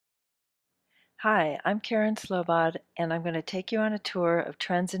Hi, I'm Karen Slobod, and I'm going to take you on a tour of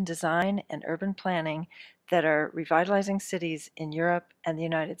trends in design and urban planning that are revitalizing cities in Europe and the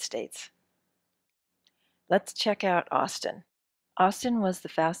United States. Let's check out Austin. Austin was the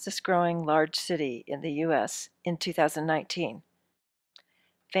fastest growing large city in the US in 2019.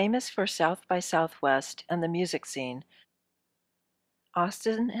 Famous for South by Southwest and the music scene,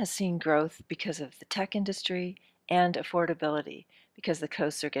 Austin has seen growth because of the tech industry and affordability because the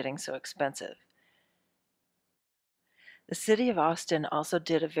coasts are getting so expensive. The city of Austin also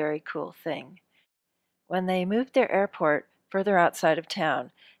did a very cool thing. When they moved their airport further outside of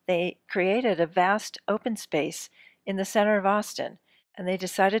town, they created a vast open space in the center of Austin, and they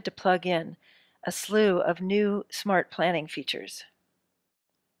decided to plug in a slew of new smart planning features.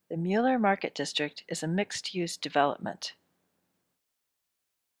 The Mueller Market District is a mixed-use development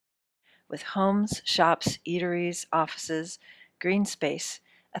with homes, shops, eateries, offices, green space,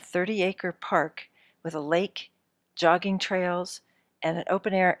 a 30-acre park with a lake, jogging trails, and an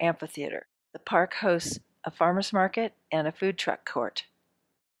open-air amphitheater. The park hosts a farmers market and a food truck court.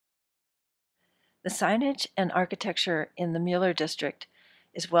 The signage and architecture in the Mueller district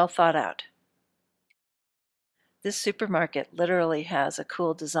is well thought out. This supermarket literally has a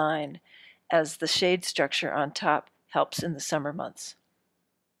cool design, as the shade structure on top helps in the summer months.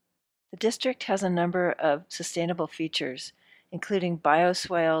 The district has a number of sustainable features, including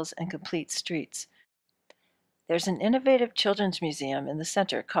bioswales and complete streets. There's an innovative children's museum in the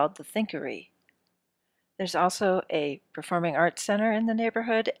center called the Thinkery. There's also a performing arts center in the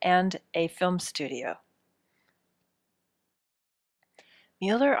neighborhood and a film studio.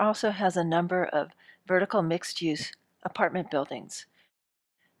 Mueller also has a number of vertical mixed-use apartment buildings.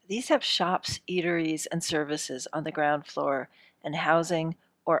 These have shops, eateries, and services on the ground floor and housing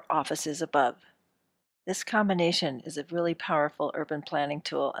or offices above. This combination is a really powerful urban planning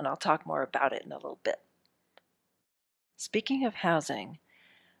tool, and I'll talk more about it in a little bit. Speaking of housing,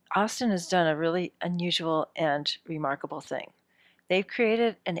 Austin has done a really unusual and remarkable thing. They've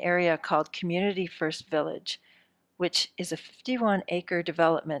created an area called Community First Village, which is a 51-acre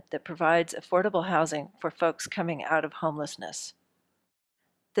development that provides affordable housing for folks coming out of homelessness.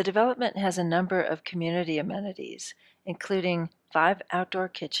 The development has a number of community amenities, including 5 outdoor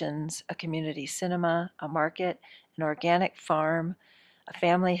kitchens, a community cinema, a market, an organic farm, a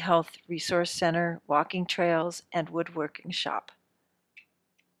family health resource center, walking trails, and woodworking shop.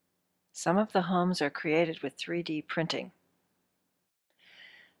 Some of the homes are created with 3D printing.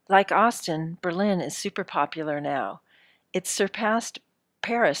 Like Austin, Berlin is super popular now. It's surpassed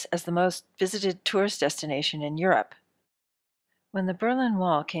Paris as the most visited tourist destination in Europe. When the Berlin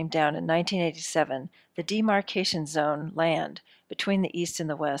Wall came down in 1987, the demarcation zone land between the East and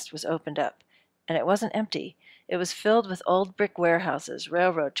the West was opened up, and it wasn't empty. It was filled with old brick warehouses,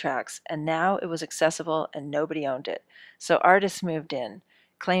 railroad tracks, and now it was accessible and nobody owned it. So artists moved in,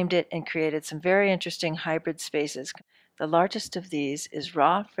 claimed it, and created some very interesting hybrid spaces. The largest of these is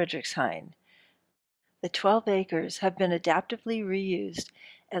Raw Friedrichshain. The 12 acres have been adaptively reused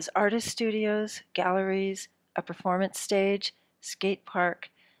as artist studios, galleries, a performance stage, skate park,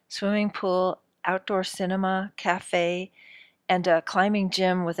 swimming pool, outdoor cinema, cafe, and a climbing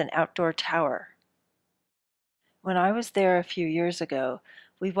gym with an outdoor tower. When I was there a few years ago,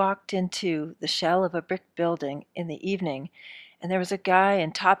 we walked into the shell of a brick building in the evening, and there was a guy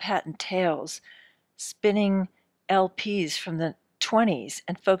in top hat and tails spinning LPs from the 20s,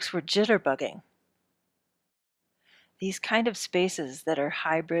 and folks were jitterbugging. These kind of spaces that are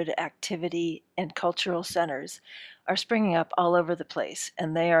hybrid activity and cultural centers are springing up all over the place,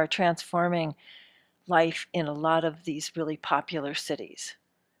 and they are transforming life in a lot of these really popular cities.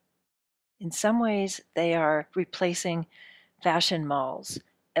 In some ways, they are replacing fashion malls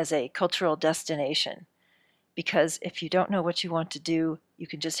as a cultural destination, because if you don't know what you want to do, you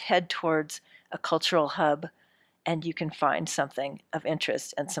can just head towards a cultural hub and you can find something of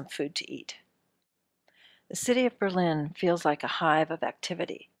interest and some food to eat. The city of Berlin feels like a hive of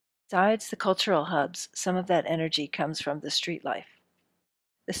activity. Besides the cultural hubs, some of that energy comes from the street life.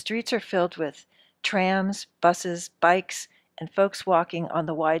 The streets are filled with trams, buses, bikes, and folks walking on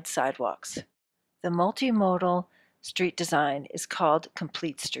the wide sidewalks. The multimodal street design is called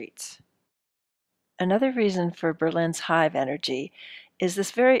complete streets. Another reason for Berlin's hive energy is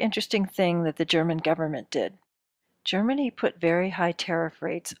this very interesting thing that the German government did. Germany put very high tariff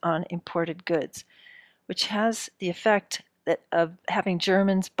rates on imported goods, which has the effect of having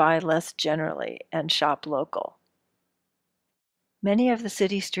Germans buy less generally and shop local. Many of the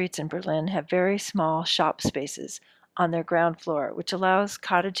city streets in Berlin have very small shop spaces on their ground floor, which allows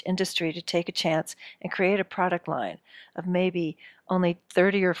cottage industry to take a chance and create a product line of maybe only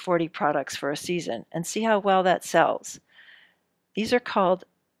 30 or 40 products for a season and see how well that sells. These are called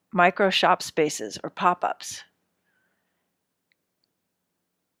micro shop spaces or pop-ups.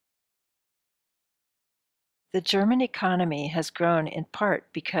 The German economy has grown in part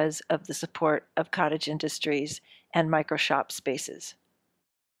because of the support of cottage industries and micro shop spaces.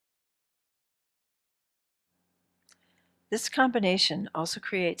 This combination also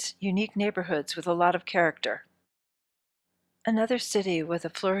creates unique neighborhoods with a lot of character. Another city with a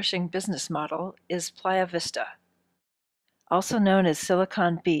flourishing business model is Playa Vista. Also known as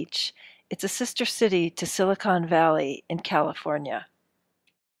Silicon Beach, it's a sister city to Silicon Valley in California.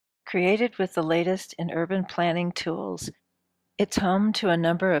 Created with the latest in urban planning tools, it's home to a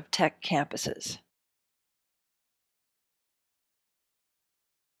number of tech campuses.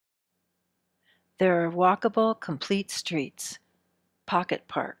 There are walkable, complete streets, pocket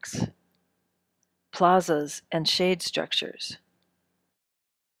parks, plazas, and shade structures.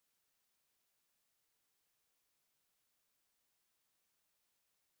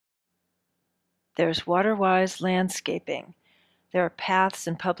 There's water-wise landscaping. There are paths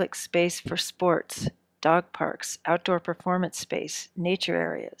and public space for sports, dog parks, outdoor performance space, nature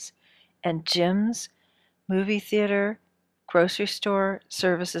areas, and gyms, movie theater, grocery store,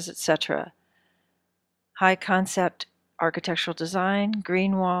 services, etc. High concept architectural design,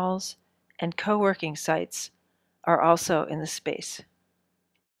 green walls, and co-working sites are also in the space.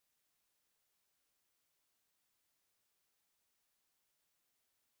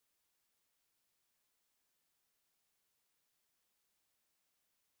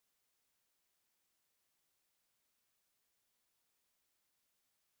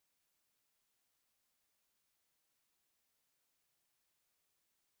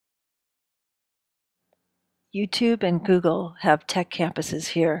 YouTube and Google have tech campuses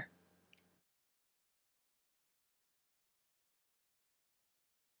here.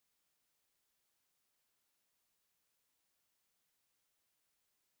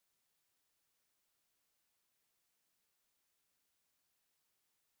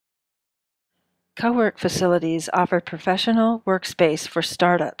 Co-work facilities offer professional workspace for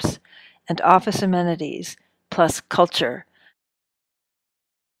startups and office amenities, plus culture.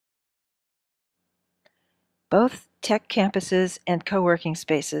 Both tech campuses and co-working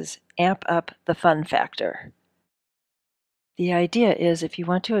spaces amp up the fun factor. The idea is if you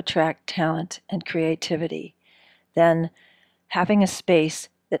want to attract talent and creativity, then having a space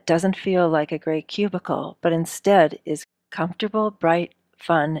that doesn't feel like a gray cubicle, but instead is comfortable, bright,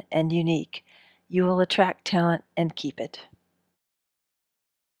 fun, and unique, you will attract talent and keep it.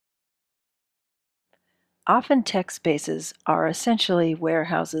 Often tech spaces are essentially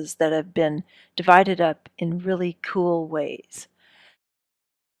warehouses that have been divided up in really cool ways.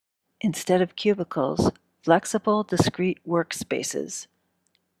 Instead of cubicles, flexible, discrete workspaces.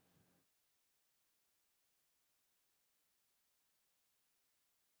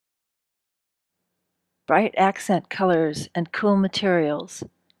 Bright accent colors and cool materials.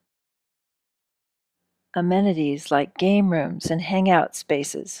 Amenities like game rooms and hangout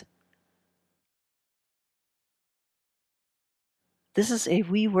spaces. This is a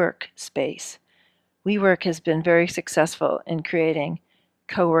WeWork space. WeWork has been very successful in creating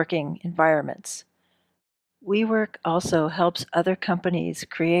co-working environments. WeWork also helps other companies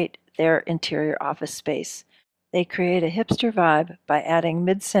create their interior office space. They create a hipster vibe by adding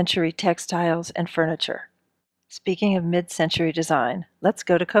mid-century textiles and furniture. Speaking of mid-century design, let's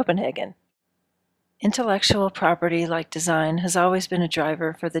go to Copenhagen. Intellectual property like design has always been a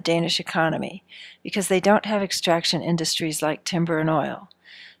driver for the Danish economy because they don't have extraction industries like timber and oil.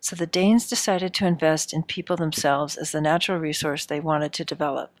 So the Danes decided to invest in people themselves as the natural resource they wanted to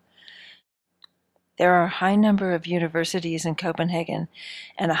develop. There are a high number of universities in Copenhagen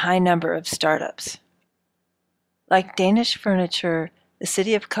and a high number of startups. Like Danish furniture, the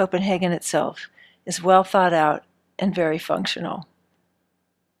city of Copenhagen itself is well thought out and very functional.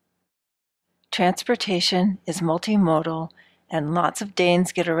 Transportation is multimodal and lots of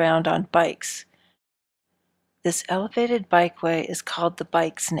Danes get around on bikes. This elevated bikeway is called the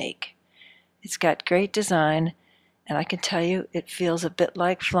Bike Snake. It's got great design, and I can tell you it feels a bit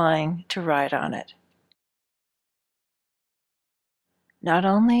like flying to ride on it. Not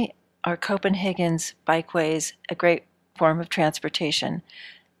only are Copenhagen's bikeways a great form of transportation,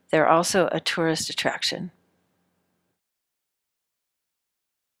 they're also a tourist attraction.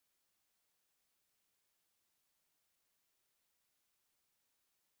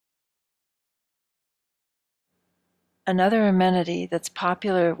 Another amenity that's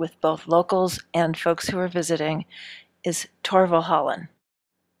popular with both locals and folks who are visiting is Torvaldhallen.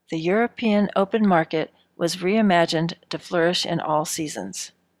 The European open market was reimagined to flourish in all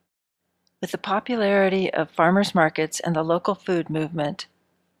seasons. With the popularity of farmers markets and the local food movement,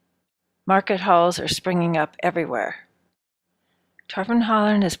 market halls are springing up everywhere.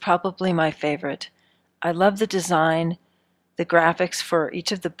 Torvenholen is probably my favorite. I love the design, the graphics for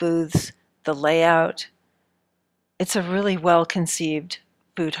each of the booths, the layout. It's a really well-conceived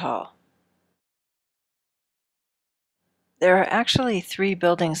food hall. There are actually 3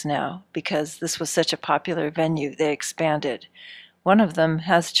 buildings now because this was such a popular venue, they expanded. One of them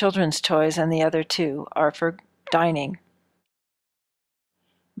has children's toys and the other 2 are for dining.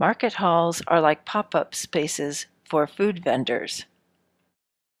 Market halls are like pop-up spaces for food vendors.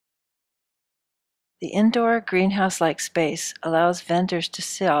 The indoor greenhouse-like space allows vendors to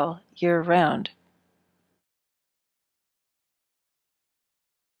sell year-round.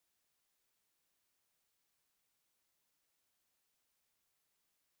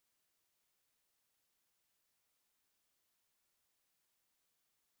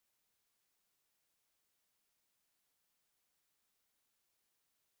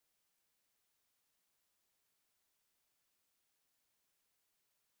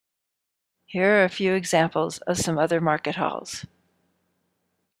 Here are a few examples of some other market halls.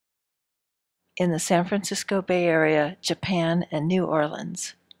 In the San Francisco Bay Area, Japan, and New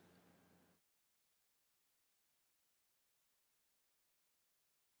Orleans.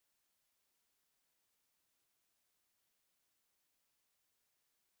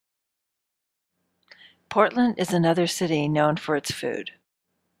 Portland is another city known for its food.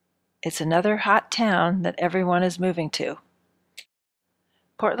 It's another hot town that everyone is moving to.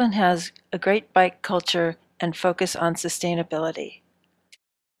 Portland has a great bike culture and focus on sustainability.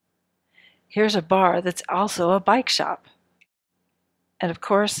 Here's a bar that's also a bike shop. And of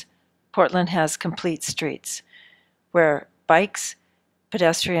course, Portland has complete streets where bikes,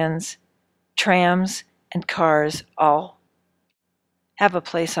 pedestrians, trams, and cars all have a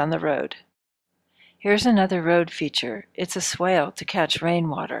place on the road. Here's another road feature. It's a swale to catch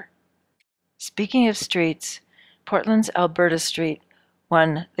rainwater. Speaking of streets, Portland's Alberta Street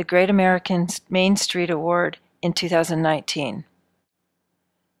won the Great American Main Street Award in 2019.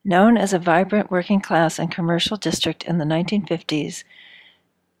 Known as a vibrant working class and commercial district in the 1950s,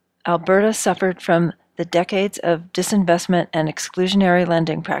 Alberta suffered from the decades of disinvestment and exclusionary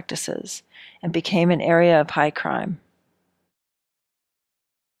lending practices and became an area of high crime.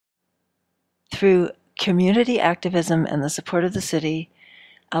 Through community activism and the support of the city,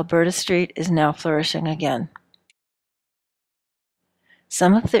 Alberta Street is now flourishing again.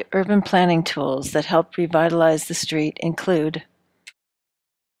 Some of the urban planning tools that help revitalize the street include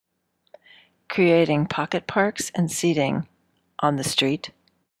creating pocket parks and seating on the street,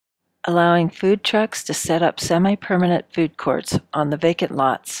 allowing food trucks to set up semi-permanent food courts on the vacant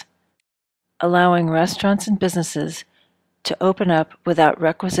lots, allowing restaurants and businesses to open up without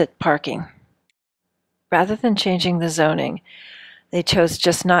requisite parking. Rather than changing the zoning, they chose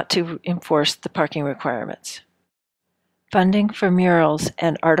just not to enforce the parking requirements. Funding for murals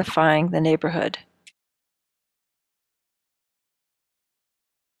and artifying the neighborhood.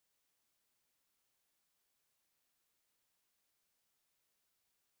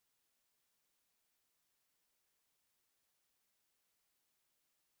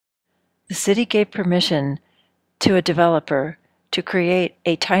 The city gave permission to a developer to create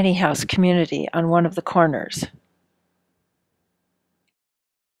a tiny house community on one of the corners.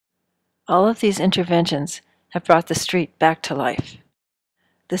 All of these interventions have brought the street back to life.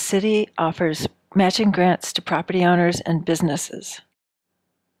 The city offers matching grants to property owners and businesses.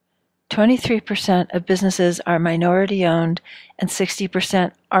 23% of businesses are minority-owned and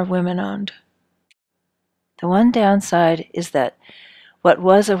 60% are women-owned. The one downside is that what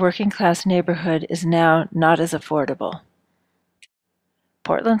was a working-class neighborhood is now not as affordable.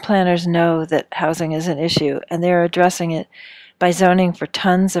 Portland planners know that housing is an issue, and they are addressing it by zoning for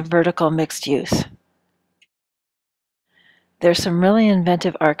tons of vertical mixed use. There's some really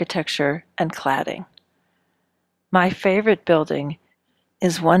inventive architecture and cladding. My favorite building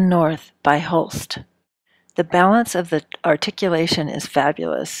is One North by Holst. The balance of the articulation is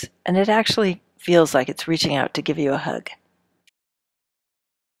fabulous, and it actually feels like it's reaching out to give you a hug.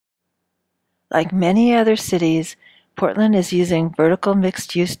 Like many other cities, Portland is using vertical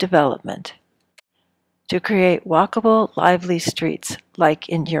mixed-use development to create walkable, lively streets like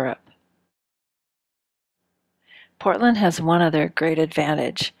in Europe. Portland has one other great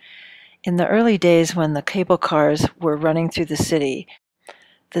advantage. In the early days when the cable cars were running through the city,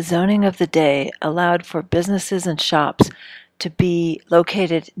 the zoning of the day allowed for businesses and shops to be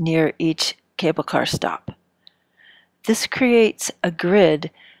located near each cable car stop. This creates a grid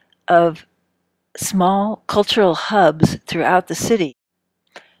of small cultural hubs throughout the city.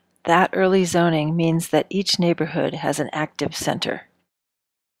 That early zoning means that each neighborhood has an active center,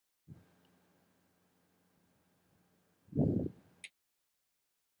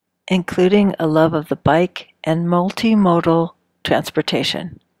 including a love of the bike and multimodal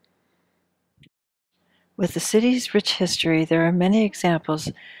transportation. With the city's rich history, there are many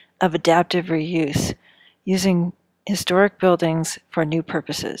examples of adaptive reuse, using historic buildings for new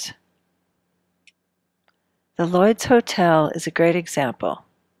purposes. The Lloyd's Hotel is a great example.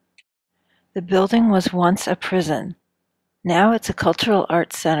 The building was once a prison. Now it's a cultural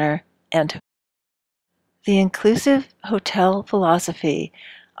arts center, and the inclusive hotel philosophy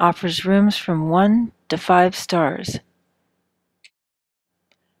offers rooms from 1 to 5 stars.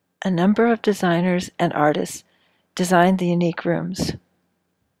 A number of designers and artists designed the unique rooms.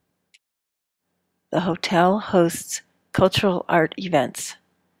 The hotel hosts cultural art events.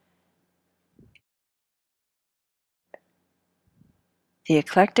 The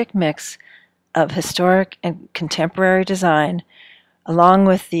eclectic mix of historic and contemporary design, along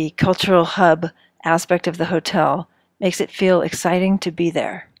with the cultural hub aspect of the hotel, makes it feel exciting to be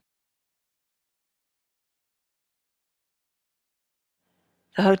there.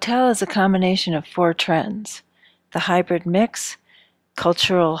 The hotel is a combination of 4 trends: the hybrid mix,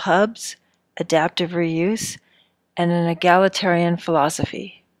 cultural hubs, adaptive reuse, and an egalitarian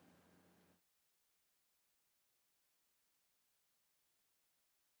philosophy.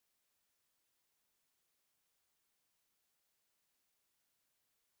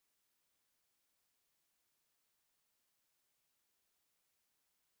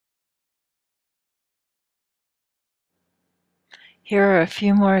 Here are a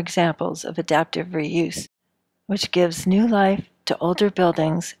few more examples of adaptive reuse, which gives new life to older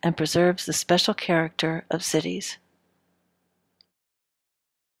buildings and preserves the special character of cities.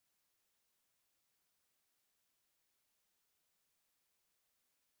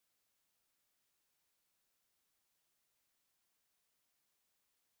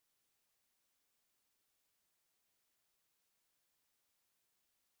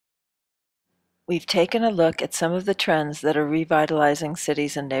 We've taken a look at some of the trends that are revitalizing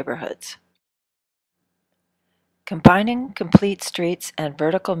cities and neighborhoods. Combining complete streets and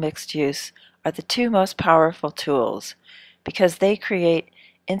vertical mixed use are the 2 most powerful tools because they create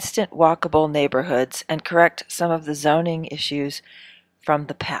instant walkable neighborhoods and correct some of the zoning issues from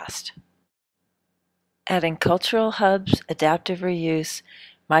the past. Adding cultural hubs, adaptive reuse,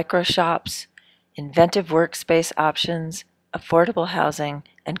 micro shops, inventive workspace options, affordable housing,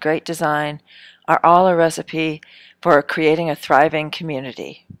 and great design are all a recipe for creating a thriving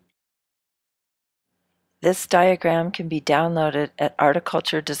community. This diagram can be downloaded at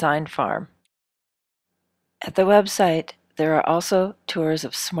Articulture Design Farm. At the website, there are also tours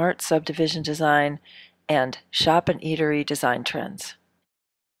of smart subdivision design and shop and eatery design trends.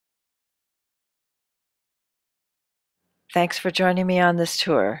 Thanks for joining me on this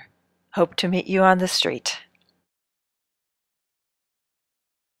tour. Hope to meet you on the street.